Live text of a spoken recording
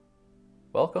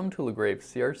Welcome to LaGrave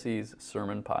CRC's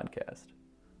Sermon Podcast.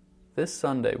 This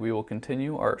Sunday we will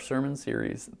continue our sermon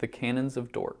series, The Canons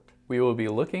of Dort. We will be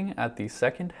looking at the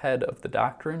second head of the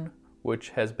doctrine,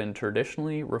 which has been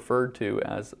traditionally referred to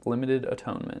as limited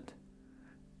atonement.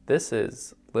 This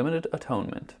is Limited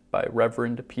Atonement by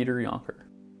Reverend Peter Yonker.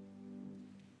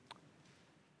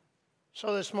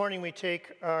 So this morning we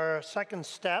take our second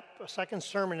step, a second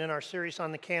sermon in our series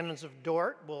on the Canons of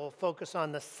Dort. We'll focus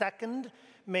on the second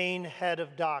main head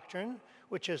of doctrine,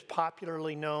 which is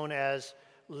popularly known as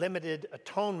limited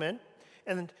atonement.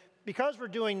 And because we're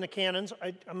doing the canons,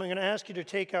 I'm going to ask you to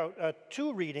take out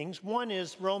two readings. One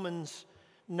is Romans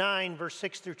 9, verse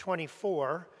 6 through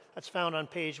 24. That's found on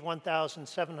page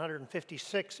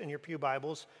 1756 in your pew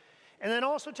Bibles. And then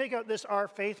also take out this Our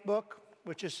Faith book,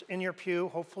 which is in your pew,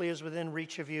 hopefully is within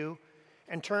reach of you,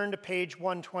 and turn to page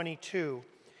 122.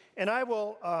 And I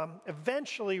will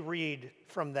eventually read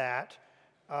from that.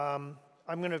 I'm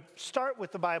going to start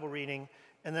with the Bible reading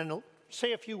and then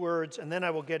say a few words, and then I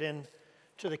will get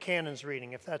into the canons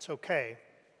reading, if that's okay.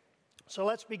 So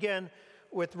let's begin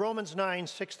with Romans 9,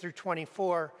 6 through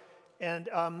 24, and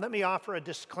let me offer a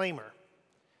disclaimer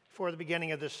before the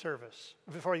beginning of this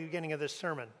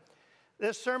sermon.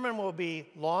 This sermon will be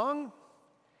long,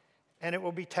 and it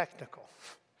will be technical.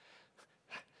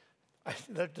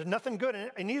 There's nothing good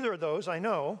in either of those, I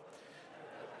know.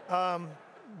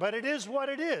 But it is what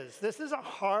it is. This is a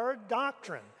hard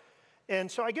doctrine. And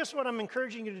so I guess what I'm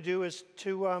encouraging you to do is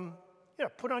to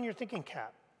put on your thinking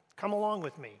cap. Come along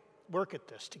with me. Work at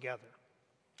this together.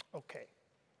 Okay.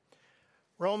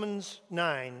 Romans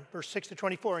 9, verse 6 to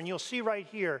 24. And you'll see right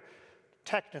here,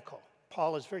 technical.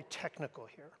 Paul is very technical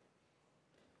here.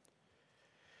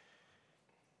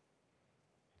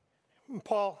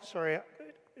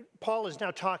 Paul is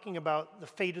now talking about the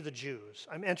fate of the Jews.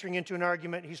 I'm entering into an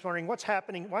argument. He's wondering what's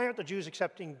happening. Why aren't the Jews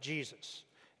accepting Jesus?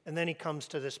 And then he comes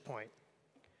to this point.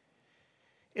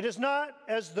 It is not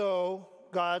as though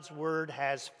God's word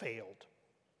has failed.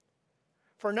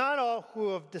 For not all who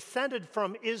have descended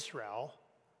from Israel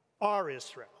are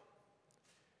Israel.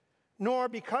 Nor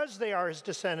because they are his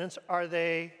descendants are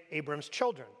they Abram's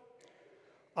children.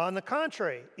 On the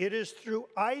contrary, it is through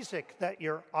Isaac that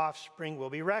your offspring will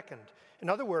be reckoned. In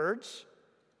other words,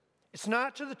 it's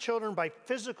not to the children by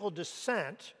physical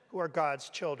descent who are God's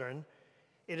children.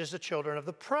 It is the children of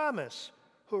the promise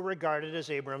who are regarded as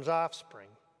Abram's offspring.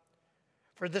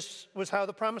 For this was how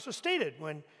the promise was stated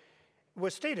when it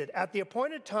was stated, "At the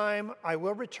appointed time I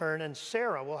will return and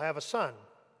Sarah will have a son."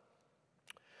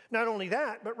 Not only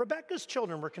that, but Rebekah's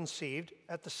children were conceived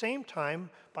at the same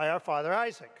time by our father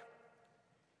Isaac.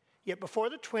 Yet before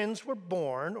the twins were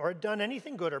born or had done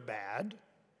anything good or bad,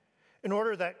 in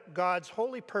order that God's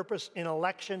holy purpose in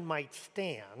election might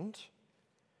stand,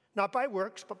 not by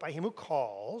works, but by him who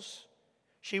calls,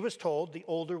 she was told, the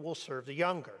older will serve the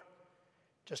younger.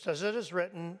 Just as it is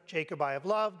written, Jacob I have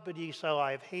loved, but Esau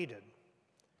I have hated.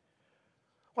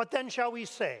 What then shall we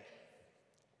say?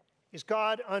 Is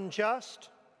God unjust?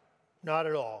 Not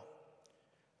at all.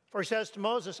 For he says to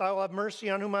Moses, I will have mercy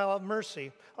on whom I will have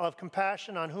mercy. I'll have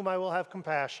compassion on whom I will have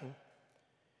compassion.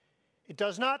 It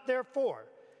does not, therefore,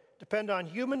 depend on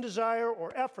human desire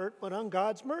or effort, but on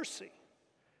God's mercy.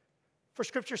 For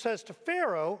Scripture says to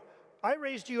Pharaoh, I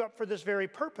raised you up for this very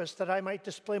purpose, that I might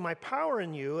display my power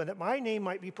in you, and that my name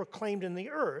might be proclaimed in the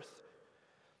earth.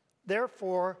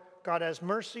 Therefore, God has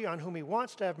mercy on whom he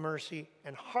wants to have mercy,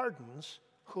 and hardens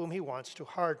whom he wants to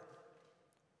harden.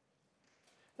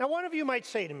 Now, one of you might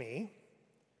say to me,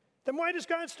 then why does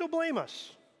God still blame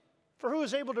us? For who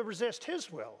is able to resist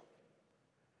his will?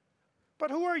 But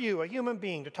who are you, a human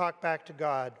being, to talk back to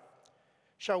God?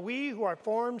 Shall we who are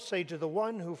formed say to the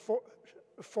one who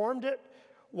formed it,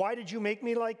 why did you make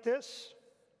me like this?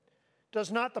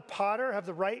 Does not the potter have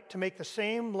the right to make the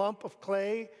same lump of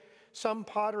clay, some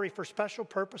pottery for special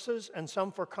purposes and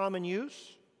some for common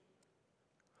use?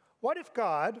 What if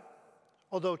God,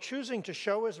 although choosing to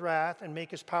show his wrath and make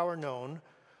his power known,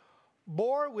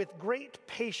 bore with great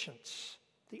patience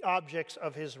the objects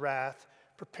of his wrath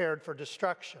prepared for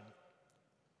destruction?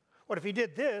 What if he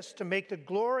did this to make the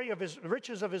glory of his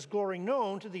riches of his glory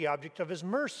known to the object of his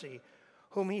mercy,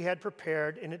 whom he had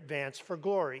prepared in advance for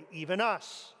glory, even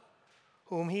us,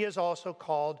 whom he has also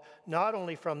called not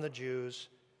only from the Jews,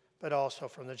 but also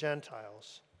from the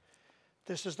Gentiles?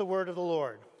 This is the word of the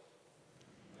Lord.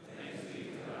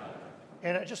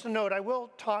 And just a note, I will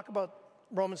talk about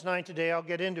Romans 9 today. I'll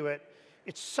get into it.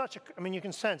 It's you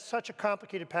can sense, such a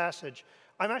complicated passage.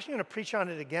 I'm actually going to preach on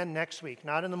it again next week,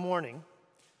 not in the morning,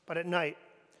 but at night.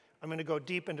 I'm going to go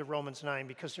deep into Romans 9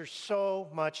 because there's so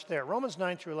much there. Romans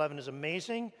 9 through 11 is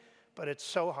amazing, but it's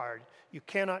so hard. You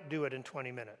cannot do it in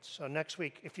 20 minutes. So next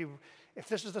week, if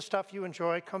this is the stuff you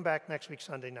enjoy, come back next week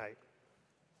Sunday night.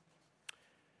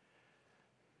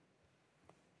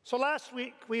 So last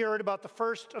week, we heard about the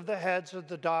first of the heads of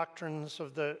the doctrines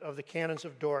of the canons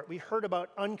of Dort. We heard about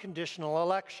unconditional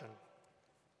election.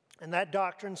 And that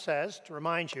doctrine says, to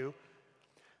remind you,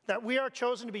 that we are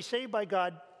chosen to be saved by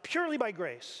God purely by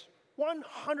grace.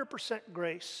 100%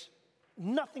 grace.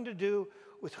 Nothing to do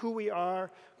with who we are.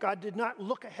 God did not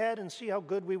look ahead and see how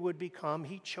good we would become.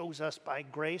 He chose us by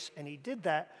grace, and he did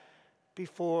that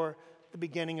before the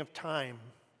beginning of time.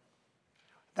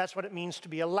 That's what it means to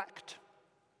be elect.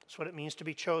 That's what it means to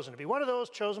be chosen, to be one of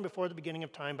those chosen before the beginning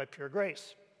of time by pure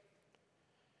grace.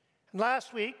 And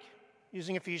last week,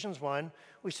 using Ephesians 1,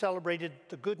 we celebrated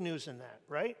the good news in that,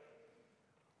 right?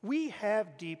 We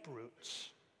have deep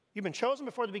roots. You've been chosen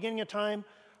before the beginning of time.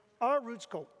 Our roots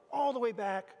go all the way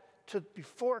back to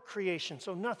before creation,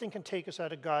 so nothing can take us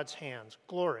out of God's hands.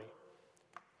 Glory.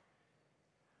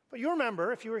 But you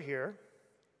remember, if you were here,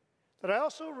 that I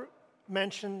also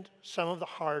mentioned some of the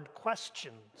hard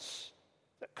questions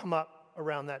that come up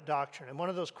around that doctrine. And one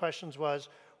of those questions was,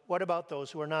 what about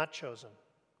those who are not chosen?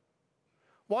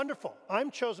 Wonderful. I'm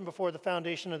chosen before the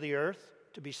foundation of the earth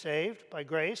to be saved by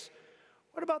grace.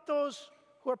 What about those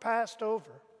who are passed over?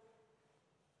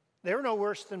 They're no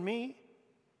worse than me,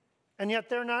 and yet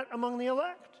they're not among the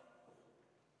elect.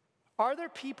 Are there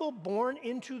people born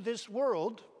into this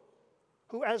world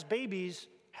who, as babies,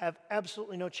 have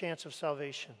absolutely no chance of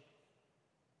salvation?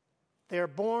 They are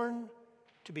born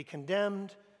to be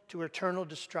condemned to eternal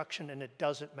destruction, and it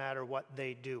doesn't matter what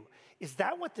they do. Is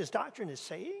that what this doctrine is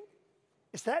saying?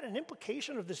 Is that an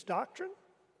implication of this doctrine?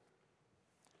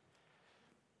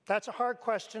 That's a hard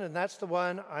question, and that's the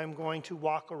one I'm going to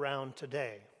walk around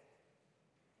today.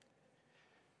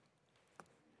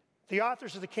 The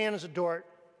authors of the Canons of Dort,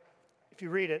 if you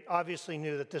read it, obviously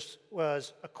knew that this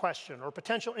was a question or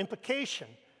potential implication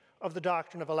of the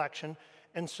doctrine of election,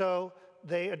 and so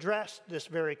they addressed this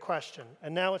very question.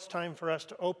 And now it's time for us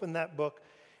to open that book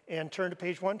and turn to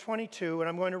page 122, and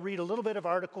I'm going to read a little bit of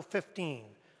Article 15.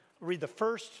 I'll read the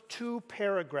first 2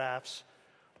 paragraphs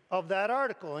of that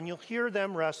article, and you'll hear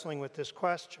them wrestling with this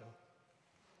question.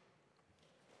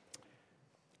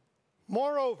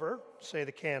 Moreover, say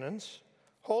the canons,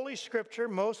 Holy Scripture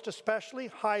most especially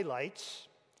highlights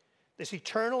this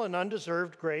eternal and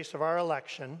undeserved grace of our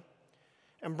election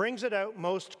and brings it out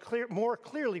more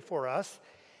clearly for us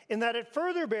in that it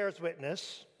further bears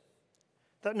witness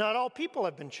that not all people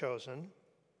have been chosen,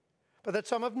 but that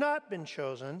some have not been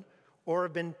chosen or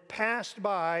have been passed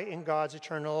by in God's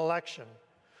eternal election.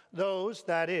 Those,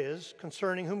 that is,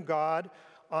 concerning whom God,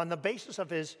 on the basis of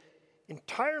his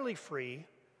entirely free,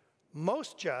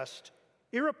 most just,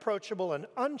 irreproachable, and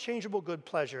unchangeable good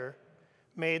pleasure,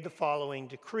 made the following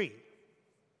decree: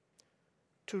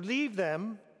 to leave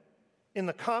them in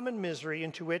the common misery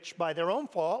into which, by their own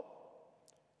fault,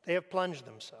 they have plunged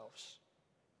themselves,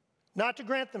 not to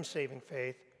grant them saving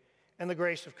faith and the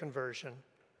grace of conversion,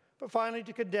 but finally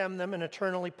to condemn them and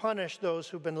eternally punish those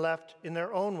who've been left in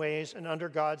their own ways and under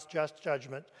God's just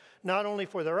judgment, not only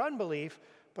for their unbelief,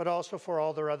 but also for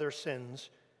all their other sins,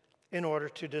 in order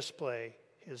to display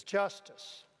his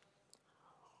justice.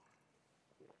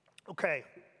 Okay.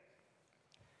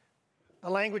 The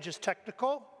language is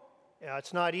technical.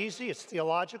 It's not easy. It's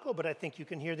theological, but I think you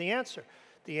can hear the answer.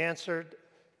 The answer,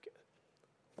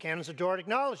 Canons of Dort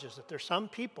acknowledges that there's some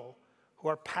people who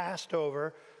are passed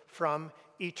over from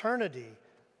eternity.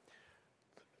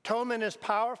 Atonement is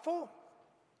powerful,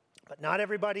 but not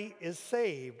everybody is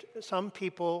saved. Some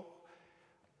people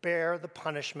bear the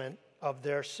punishment of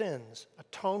their sins.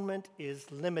 Atonement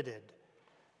is limited.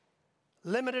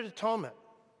 Limited atonement.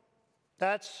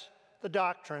 That's the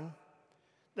doctrine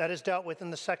that is dealt with in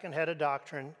the second head of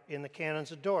doctrine in the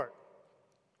Canons of Dort.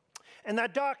 And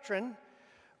that doctrine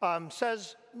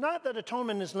says not that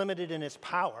atonement is limited in its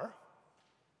power.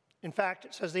 In fact,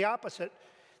 it says the opposite,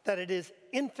 that it is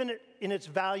infinite in its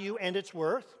value and its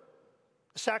worth.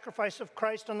 The sacrifice of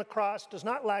Christ on the cross does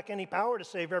not lack any power to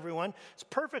save everyone. It's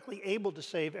perfectly able to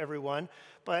save everyone,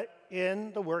 but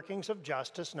in the workings of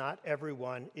justice, not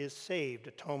everyone is saved.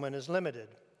 Atonement is limited.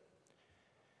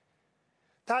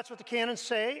 That's what the canons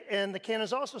say, and the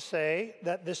canons also say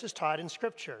that this is taught in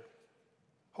Scripture.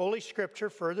 Holy Scripture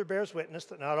further bears witness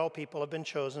that not all people have been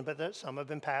chosen, but that some have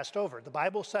been passed over. The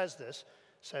Bible says this,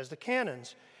 says the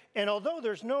canons. And although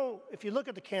there's no, if you look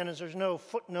at the canons, there's no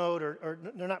footnote or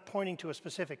they're not pointing to a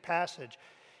specific passage,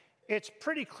 it's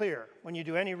pretty clear when you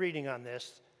do any reading on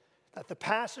this that the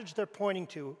passage they're pointing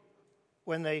to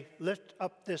when they lift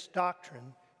up this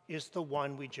doctrine is the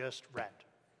one we just read.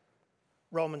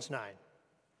 Romans 9.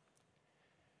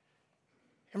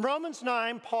 In Romans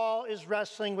 9, Paul is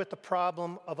wrestling with the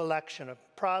problem of election, a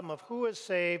problem of who is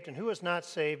saved and who is not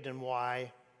saved and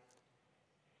why.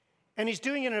 And he's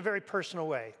doing it in a very personal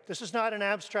way. This is not an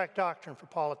abstract doctrine for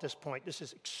Paul at this point. This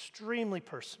is extremely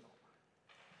personal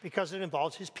because it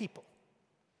involves his people,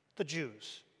 the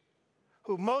Jews,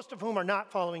 who most of whom are not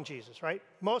following Jesus, right?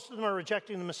 Most of them are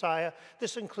rejecting the Messiah.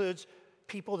 This includes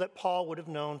people that Paul would have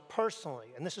known personally.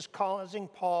 And this is causing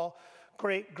Paul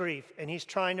great grief. And he's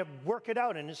trying to work it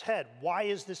out in his head. Why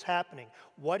is this happening?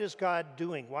 What is God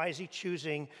doing? Why is he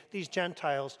choosing these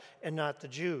Gentiles and not the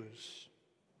Jews?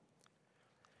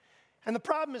 And the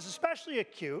problem is especially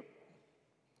acute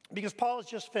because Paul has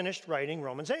just finished writing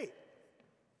Romans 8.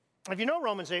 If you know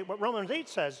Romans 8, what Romans 8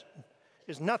 says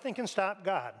is nothing can stop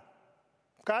God.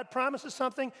 If God promises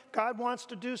something, God wants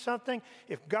to do something.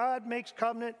 If God makes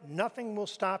covenant, nothing will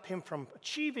stop him from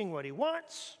achieving what he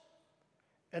wants,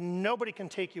 and nobody can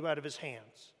take you out of his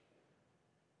hands.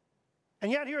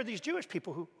 And yet here are these Jewish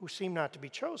people who seem not to be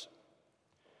chosen.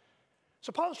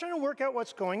 So Paul's trying to work out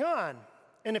what's going on.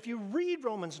 And if you read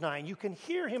Romans 9, you can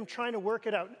hear him trying to work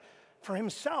it out for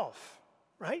himself,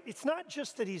 right? It's not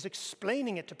just that he's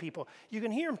explaining it to people. You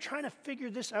can hear him trying to figure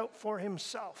this out for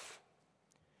himself.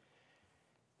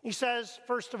 He says,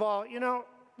 first of all,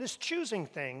 this choosing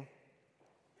thing,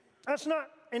 that's not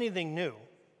anything new.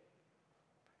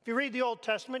 If you read the Old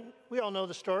Testament, we all know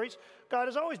the stories. God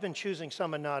has always been choosing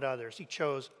some and not others. He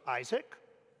chose Isaac,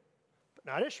 but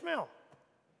not Ishmael.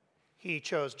 He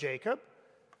chose Jacob,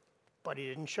 but he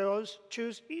didn't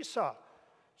choose Esau.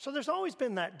 So there's always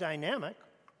been that dynamic.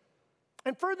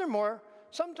 And furthermore,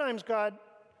 sometimes God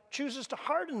chooses to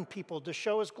harden people to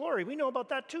show his glory. We know about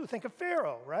that too. Think of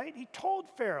Pharaoh, right? He told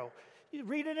Pharaoh. You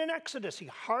read it in Exodus. He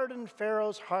hardened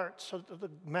Pharaoh's heart so that the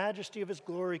majesty of his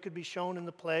glory could be shown in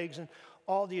the plagues and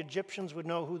all the Egyptians would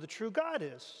know who the true God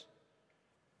is.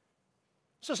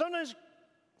 So sometimes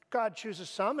God chooses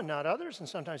some and not others, and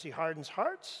sometimes he hardens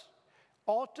hearts,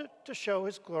 all to show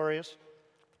his glorious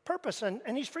purpose. And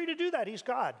he's free to do that. He's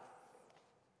God.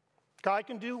 God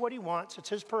can do what he wants. It's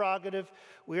his prerogative.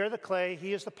 We are the clay.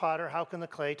 He is the potter. How can the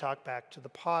clay talk back to the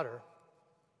potter?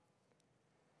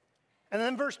 And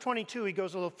then verse 22, he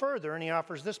goes a little further and he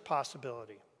offers this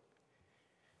possibility.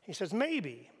 He says,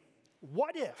 maybe,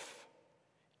 what if,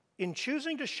 in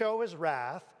choosing to show his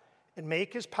wrath and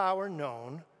make his power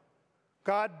known,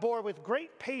 God bore with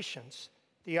great patience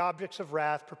the objects of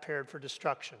wrath prepared for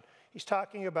destruction? He's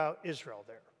talking about Israel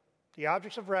there. The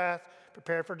objects of wrath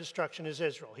prepared for destruction is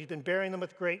Israel. He's been bearing them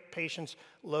with great patience,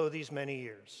 lo, these many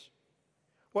years.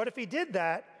 What if he did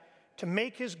that to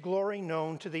make his glory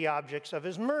known to the objects of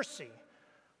his mercy,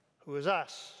 who is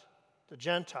us, the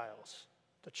Gentiles,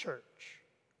 the church?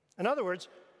 In other words,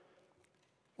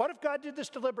 what if God did this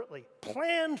deliberately,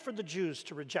 planned for the Jews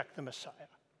to reject the Messiah,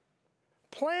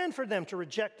 planned for them to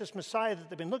reject this Messiah that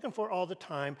they've been looking for all the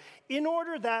time, in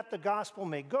order that the gospel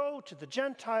may go to the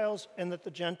Gentiles and that the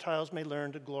Gentiles may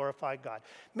learn to glorify God?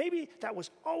 Maybe that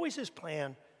was always his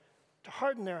plan, to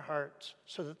harden their hearts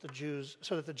so that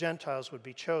the Gentiles would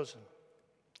be chosen.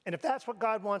 And if that's what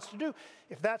God wants to do,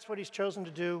 if that's what he's chosen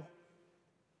to do,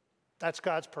 that's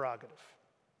God's prerogative.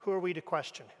 Who are we to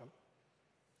question him?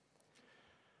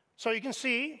 So you can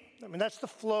see, that's the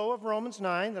flow of Romans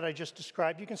 9 that I just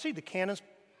described. You can see the canons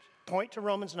point to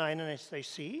Romans 9 and they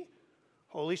see,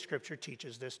 Holy Scripture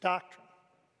teaches this doctrine.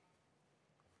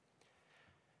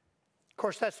 Of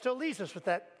course, that still leaves us with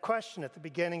that question at the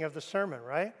beginning of the sermon,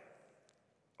 right?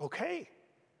 Okay,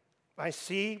 I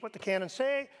see what the canons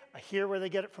say. I hear where they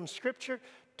get it from Scripture.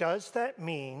 Does that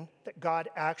mean that God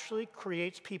actually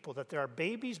creates people, that there are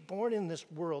babies born in this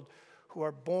world who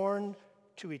are born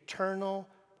to eternal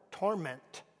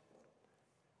torment?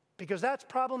 Because that's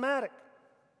problematic.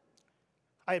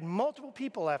 I had multiple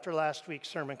people after last week's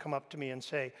sermon come up to me and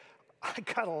say, I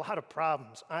got a lot of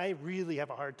problems. I really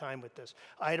have a hard time with this.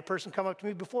 I had a person come up to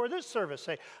me before this service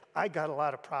say, I got a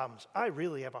lot of problems. I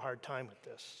really have a hard time with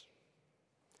this.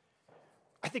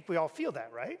 I think we all feel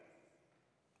that, right?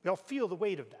 We all feel the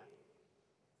weight of that.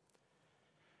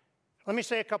 Let me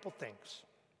say a couple things.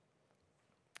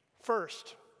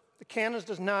 First, the canons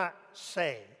does not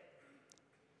say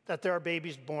that there are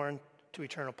babies born to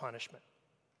eternal punishment.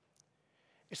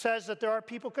 It says that there are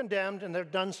people condemned and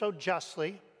they've done so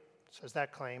justly, says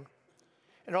that claim.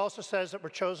 It also says that we're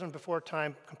chosen before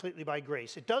time completely by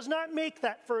grace. It does not make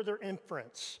that further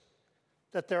inference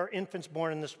that there are infants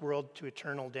born in this world to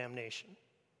eternal damnation.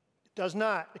 It does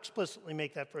not explicitly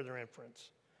make that further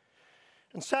inference.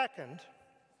 And second,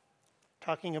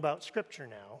 talking about Scripture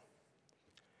now,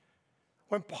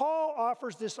 when Paul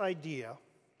offers this idea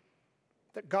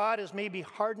that God is maybe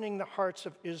hardening the hearts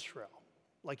of Israel,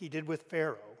 like he did with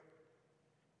Pharaoh,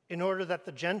 in order that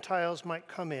the Gentiles might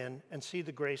come in and see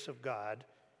the grace of God,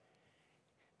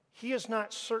 he is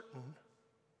not certain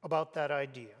about that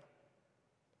idea.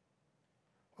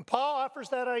 When Paul offers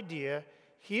that idea,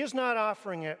 he is not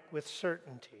offering it with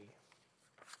certainty.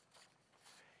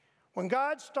 When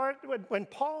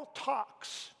Paul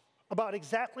talks about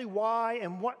exactly why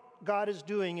and what God is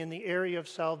doing in the area of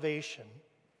salvation,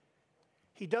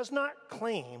 he does not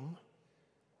claim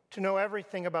to know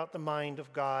everything about the mind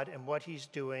of God and what he's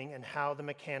doing and how the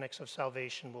mechanics of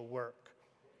salvation will work.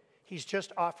 He's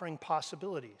just offering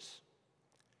possibilities.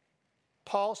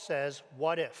 Paul says,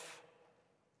 what if?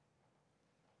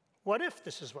 What if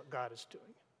this is what God is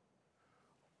doing?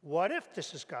 What if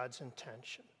this is God's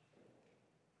intention?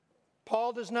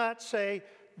 Paul does not say,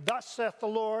 thus saith the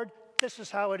Lord, this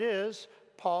is how it is.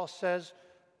 Paul says,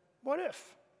 what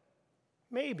if?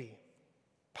 Maybe.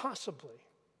 Possibly.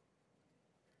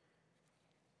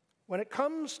 When it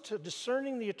comes to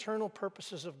discerning the eternal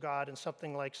purposes of God in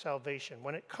something like salvation,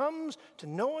 when it comes to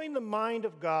knowing the mind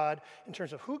of God in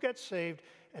terms of who gets saved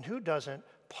and who doesn't,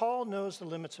 Paul knows the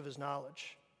limits of his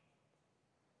knowledge.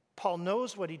 Paul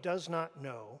knows what he does not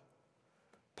know.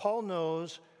 Paul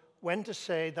knows when to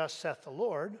say, thus saith the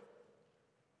Lord,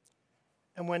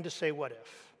 and when to say, what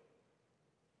if?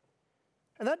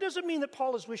 And that doesn't mean that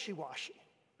Paul is wishy-washy,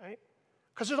 right?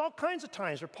 Because there's all kinds of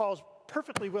times where Paul's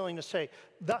perfectly willing to say,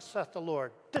 thus saith the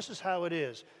Lord, this is how it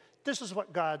is, this is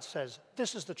what God says,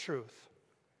 this is the truth.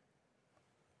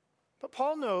 But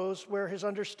Paul knows where his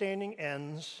understanding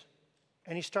ends,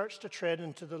 and he starts to tread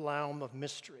into the realm of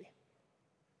mystery.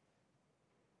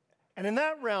 And in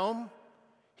that realm,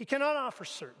 he cannot offer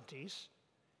certainties.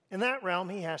 In that realm,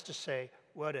 he has to say,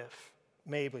 what if,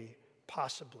 maybe,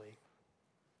 possibly.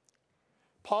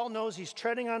 Paul knows he's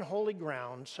treading on holy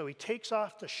ground, so he takes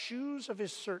off the shoes of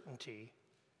his certainty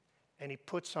and he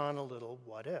puts on a little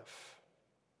what if.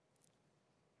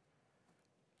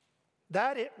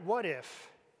 What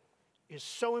if is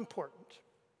so important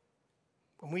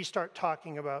when we start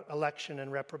talking about election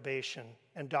and reprobation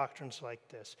and doctrines like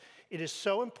this. It is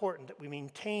so important that we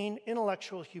maintain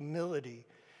intellectual humility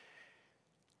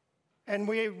and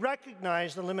we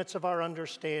recognize the limits of our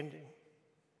understanding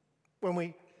when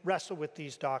we wrestle with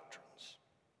these doctrines.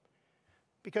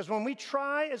 Because when we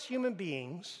try as human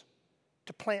beings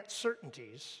to plant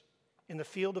certainties in the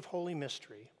field of holy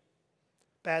mystery,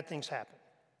 bad things happen.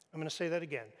 I'm going to say that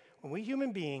again. When we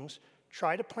human beings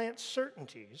try to plant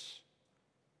certainties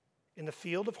in the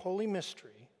field of holy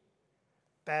mystery,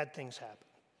 bad things happen.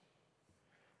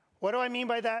 What do I mean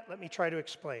by that? Let me try to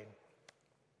explain.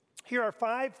 Here are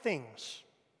 5 things,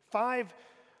 5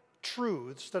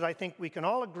 truths that I think we can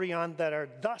all agree on that are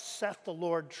thus saith the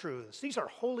Lord truths. These are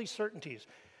holy certainties.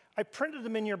 I printed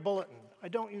them in your bulletin. I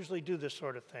don't usually do this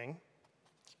sort of thing.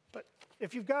 But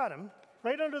if you've got them,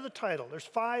 right under the title, there's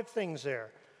 5 things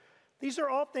there. These are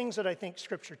all things that I think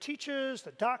Scripture teaches,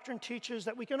 that doctrine teaches,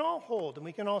 that we can all hold and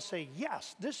we can all say,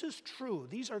 yes, this is true.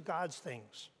 These are God's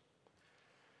things.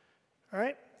 All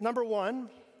right? Number 1,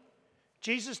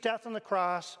 Jesus' death on the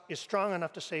cross is strong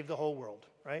enough to save the whole world,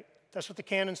 right? That's what the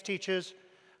canons teaches.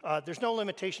 There's no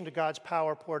limitation to God's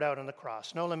power poured out on the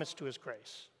cross. No limits to his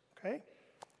grace, okay?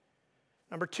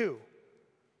 Number 2,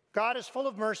 God is full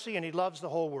of mercy and he loves the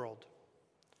whole world.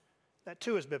 That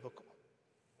too is biblical.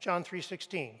 John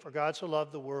 3:16, for God so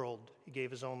loved the world, he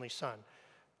gave his only son.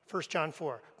 1 John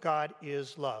 4, God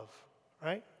is love,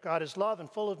 right? God is love and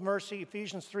full of mercy.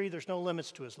 Ephesians 3, there's no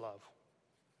limits to his love.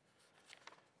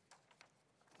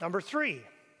 Number 3,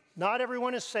 not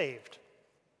everyone is saved.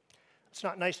 It's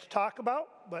not nice to talk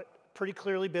about, but pretty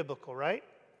clearly biblical, right?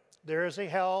 There is a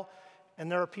hell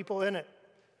and there are people in it.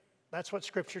 That's what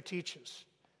Scripture teaches.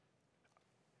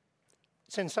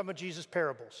 It's in some of Jesus'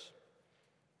 parables.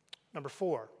 Number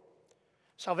 4,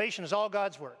 salvation is all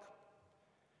God's work.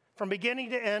 From beginning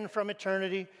to end, from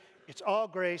eternity, it's all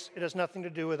grace. It has nothing to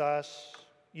do with us.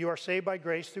 You are saved by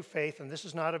grace through faith, and this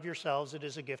is not of yourselves. It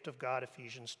is a gift of God,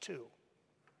 Ephesians 2.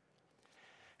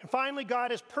 And finally,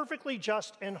 God is perfectly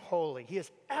just and holy. He is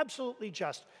absolutely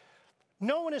just.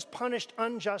 No one is punished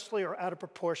unjustly or out of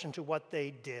proportion to what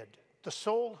they did. The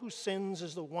soul who sins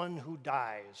is the one who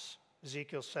dies,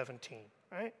 Ezekiel 17,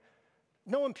 right?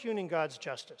 No impugning God's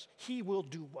justice. He will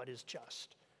do what is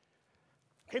just.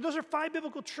 Okay, those are 5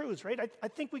 biblical truths, right? I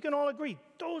think we can all agree.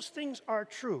 Those things are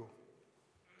true.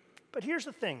 But here's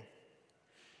the thing.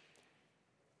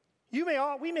 We may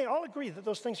all agree that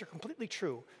those things are completely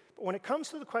true. But when it comes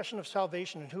to the question of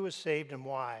salvation and who is saved and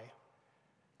why,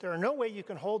 there are no way you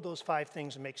can hold those 5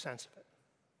 things and make sense of it.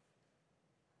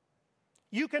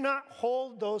 You cannot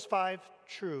hold those 5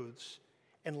 truths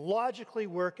and logically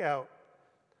work out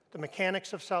the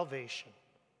mechanics of salvation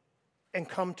and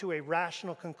come to a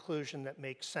rational conclusion that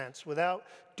makes sense without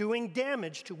doing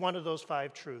damage to one of those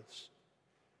 5 truths.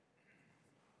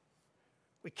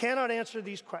 We cannot answer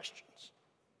these questions.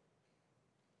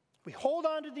 We hold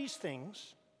on to these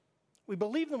things, we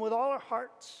believe them with all our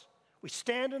hearts, we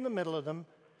stand in the middle of them,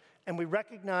 and we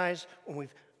recognize when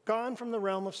we've gone from the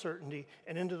realm of certainty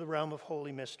and into the realm of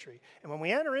holy mystery. And when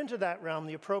we enter into that realm,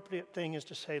 the appropriate thing is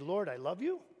to say, Lord, I love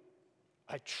you.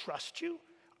 I trust you.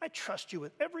 I trust you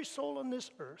with every soul on this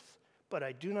earth, but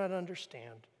I do not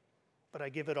understand, but I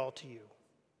give it all to you.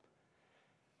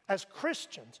 As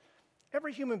Christians,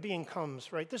 every human being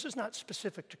comes, right? This is not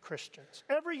specific to Christians.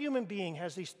 Every human being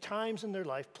has these times in their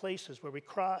life, places where we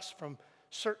cross from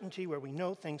certainty, where we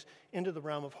know things, into the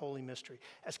realm of holy mystery.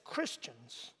 As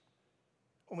Christians,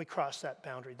 when we cross that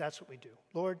boundary, that's what we do.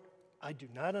 Lord, I do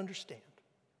not understand.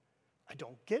 I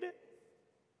don't get it,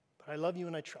 but I love you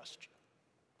and I trust you.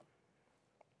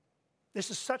 This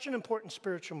is such an important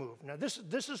spiritual move. Now,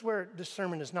 this is where this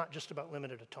sermon is not just about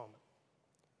limited atonement.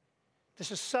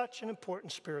 This is such an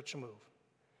important spiritual move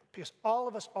because all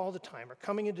of us all the time are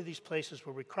coming into these places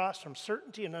where we cross from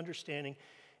certainty and understanding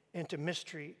into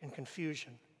mystery and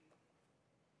confusion.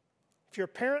 If you're a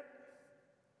parent,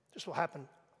 this will happen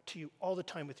to you all the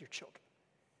time with your children.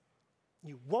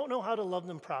 You won't know how to love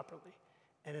them properly.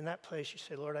 And in that place, you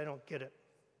say, Lord, I don't get it.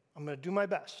 I'm going to do my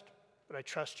best, but I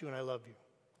trust you and I love you.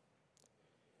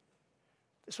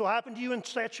 This will happen to you in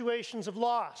situations of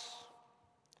loss.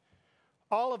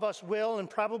 All of us will, and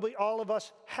probably all of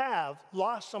us have,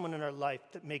 lost someone in our life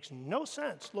that makes no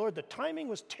sense. Lord, the timing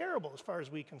was terrible as far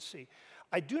as we can see.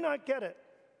 I do not get it.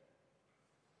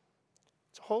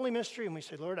 It's a holy mystery, and we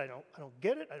say, Lord, I don't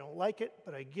get it, I don't like it,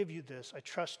 but I give you this. I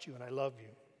trust you and I love you.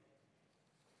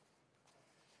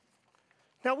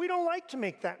 Now, we don't like to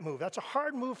make that move. That's a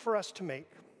hard move for us to make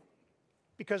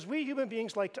because we human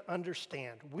beings like to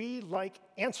understand. We like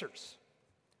answers.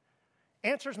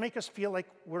 Answers make us feel like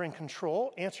we're in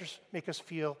control. Answers make us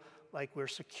feel like we're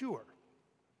secure.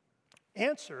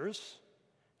 Answers,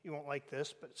 you won't like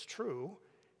this, but it's true,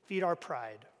 feed our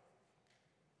pride.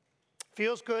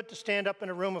 Feels good to stand up in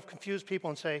a room of confused people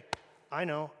and say, I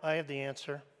know, I have the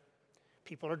answer.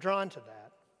 People are drawn to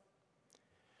that.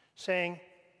 Saying,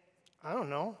 I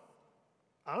don't know,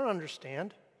 I don't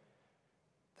understand.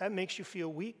 That makes you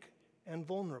feel weak and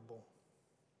vulnerable,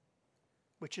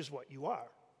 which is what you are.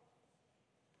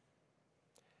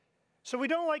 So we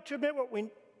don't like to admit what we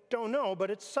don't know, but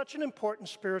it's such an important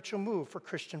spiritual move for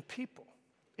Christian people.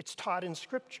 It's taught in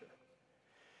Scripture.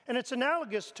 And it's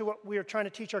analogous to what we are trying to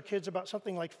teach our kids about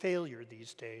something like failure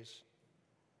these days,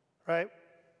 right?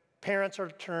 Parents are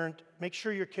turned, make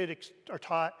sure your parents are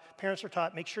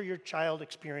taught, make sure your child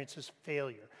experiences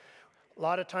failure. A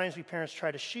lot of times we parents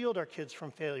try to shield our kids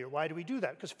from failure. Why do we do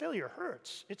that? Because failure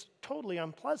hurts. It's totally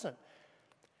unpleasant.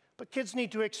 But kids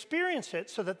need to experience it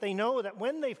so that they know that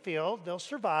when they fail, they'll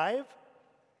survive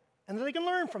and that they can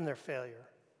learn from their failure.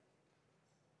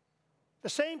 The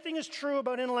same thing is true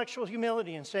about intellectual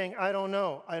humility and saying, I don't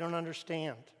know, I don't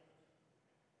understand.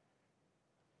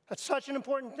 That's such an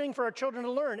important thing for our children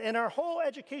to learn. And our whole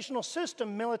educational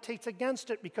system militates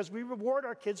against it because we reward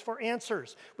our kids for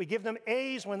answers. We give them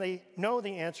A's when they know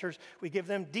the answers. We give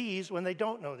them D's when they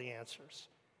don't know the answers.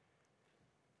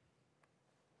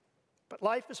 But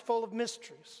life is full of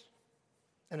mysteries.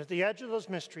 And at the edge of those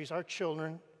mysteries, our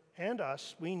children and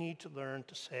us, we need to learn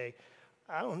to say,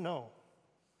 I don't know.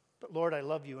 But Lord, I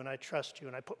love you and I trust you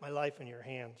and I put my life in your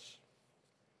hands.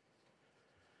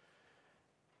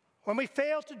 When we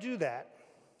fail to do that,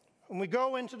 when we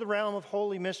go into the realm of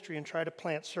holy mystery and try to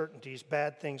plant certainties,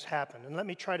 bad things happen. And let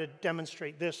me try to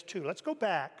demonstrate this too. Let's go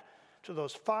back to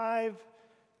those five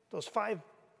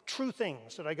true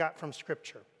things that I got from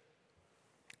Scripture.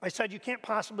 I said you can't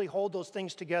possibly hold those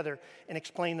things together and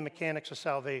explain the mechanics of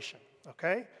salvation,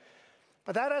 okay?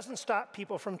 But that doesn't stop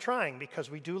people from trying because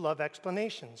we do love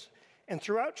explanations. And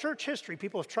throughout church history,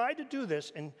 people have tried to do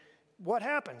this, and what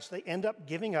happens? They end up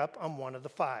giving up on one of the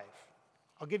 5.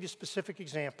 I'll give you specific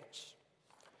examples.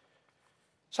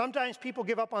 Sometimes people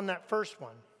give up on that first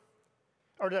one,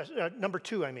 or number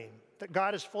 2, that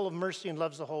God is full of mercy and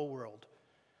loves the whole world.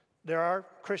 There are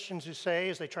Christians who say,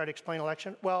 as they try to explain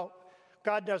election, well,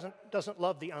 God doesn't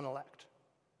love the unelect.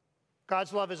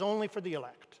 God's love is only for the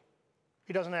elect.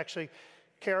 He doesn't actually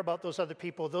care about those other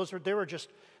people.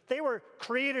 They were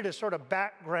created as sort of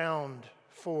background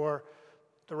for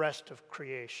the rest of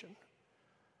creation.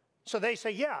 So they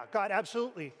say, yeah, God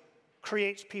absolutely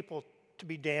creates people to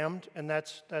be damned, and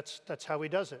that's how he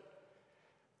does it.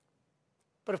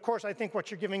 But of course, I think what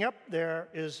you're giving up there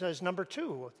is as number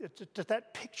two.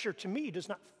 That picture to me does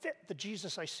not fit the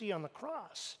Jesus I see on the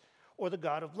cross or the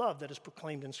God of love that is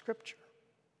proclaimed in Scripture.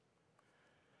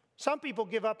 Some people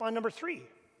give up on number three.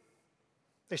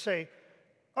 They say,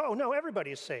 oh, no,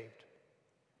 everybody is saved.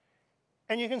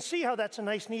 And you can see how that's a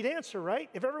nice, neat answer, right?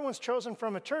 If everyone's chosen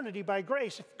from eternity by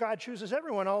grace, if God chooses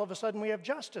everyone, all of a sudden we have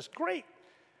justice. Great.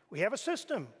 We have a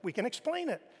system. We can explain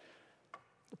it.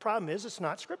 The problem is it's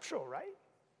not scriptural, right?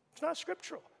 It's not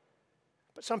scriptural.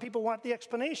 But some people want the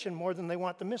explanation more than they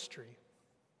want the mystery.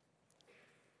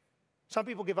 Some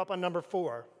people give up on number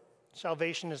four.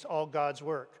 Salvation is all God's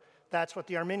work. That's what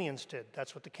the Arminians did.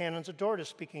 That's what the Canons of Dort is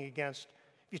speaking against.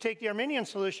 If you take the Arminian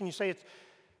solution, you say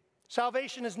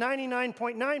salvation is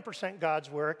 99.9% God's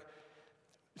work.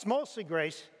 It's mostly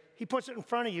grace. He puts it in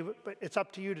front of you, but it's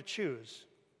up to you to choose.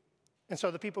 And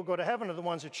so the people who go to heaven are the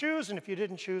ones who choose, and if you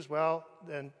didn't choose, well,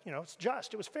 then, it's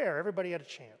just. It was fair. Everybody had a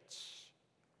chance.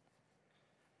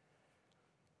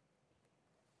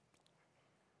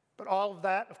 But all of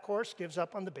that, of course, gives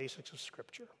up on the basics of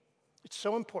Scripture. It's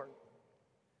so important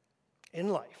in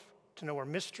life to know where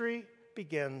mystery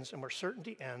begins and where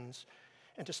certainty ends,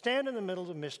 and to stand in the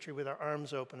middle of mystery with our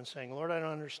arms open and saying, Lord, I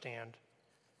don't understand,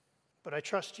 but I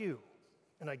trust you,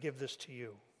 and I give this to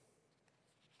you.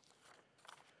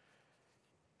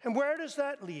 And where does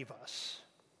that leave us?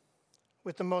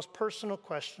 With the most personal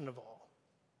question of all.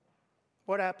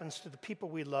 What happens to the people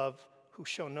we love who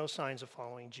show no signs of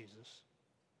following Jesus?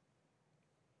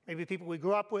 Maybe people we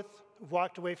grew up with, who've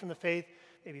walked away from the faith,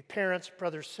 maybe parents,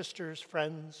 brothers, sisters,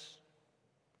 friends.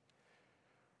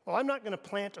 Well, I'm not going to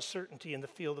plant a certainty in the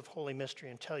field of holy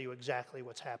mystery and tell you exactly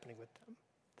what's happening with them.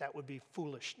 That would be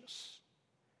foolishness.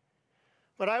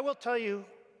 But I will tell you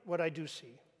what I do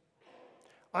see.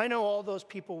 I know all those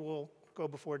people will go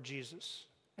before Jesus.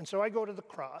 And so I go to the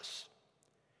cross.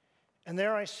 And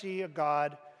there I see a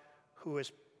God who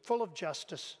is full of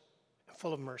justice and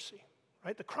full of mercy.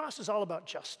 Right? The cross is all about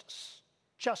justice,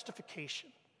 justification,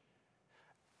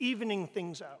 evening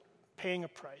things out, paying a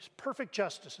price. Perfect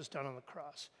justice is done on the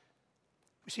cross.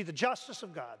 We see the justice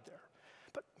of God there.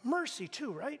 But mercy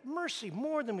too, right? Mercy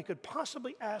more than we could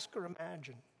possibly ask or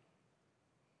imagine.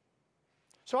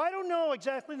 So I don't know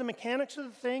exactly the mechanics of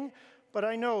the thing, but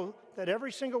I know that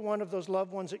every single one of those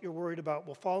loved ones that you're worried about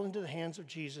will fall into the hands of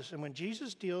Jesus. And when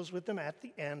Jesus deals with them at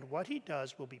the end, what he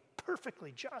does will be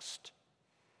perfectly just.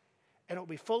 And it will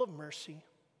be full of mercy,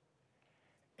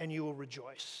 and you will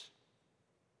rejoice.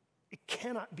 It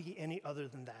cannot be any other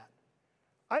than that.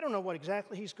 I don't know what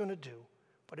exactly he's going to do,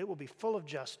 but it will be full of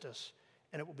justice,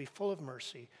 and it will be full of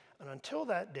mercy. And until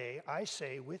that day, I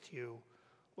say with you,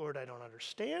 Lord, I don't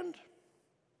understand,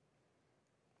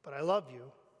 but I love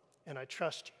you, and I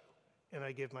trust you, and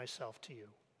I give myself to you.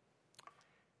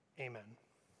 Amen.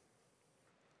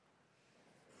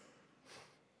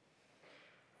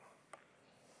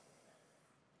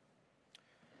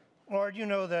 Lord, you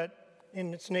know that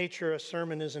in its nature, a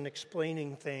sermon is an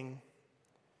explaining thing.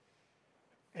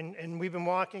 And we've been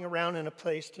walking around in a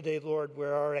place today, Lord,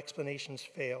 where our explanations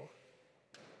fail.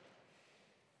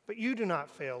 But you do not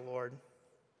fail, Lord.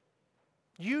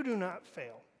 You do not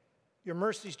fail. Your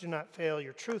mercies do not fail.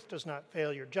 Your truth does not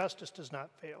fail. Your justice does not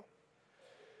fail.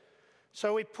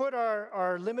 So we put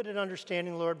our limited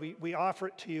understanding, Lord, we offer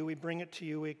it to you. We bring it to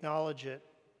you. We acknowledge it.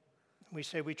 We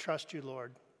say, we trust you,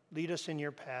 Lord. Lead us in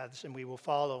your paths, and we will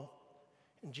follow.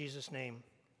 In Jesus' name,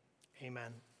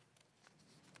 amen.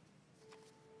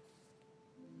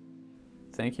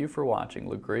 Thank you for watching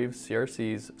LaGrave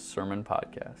CRC's Sermon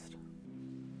Podcast.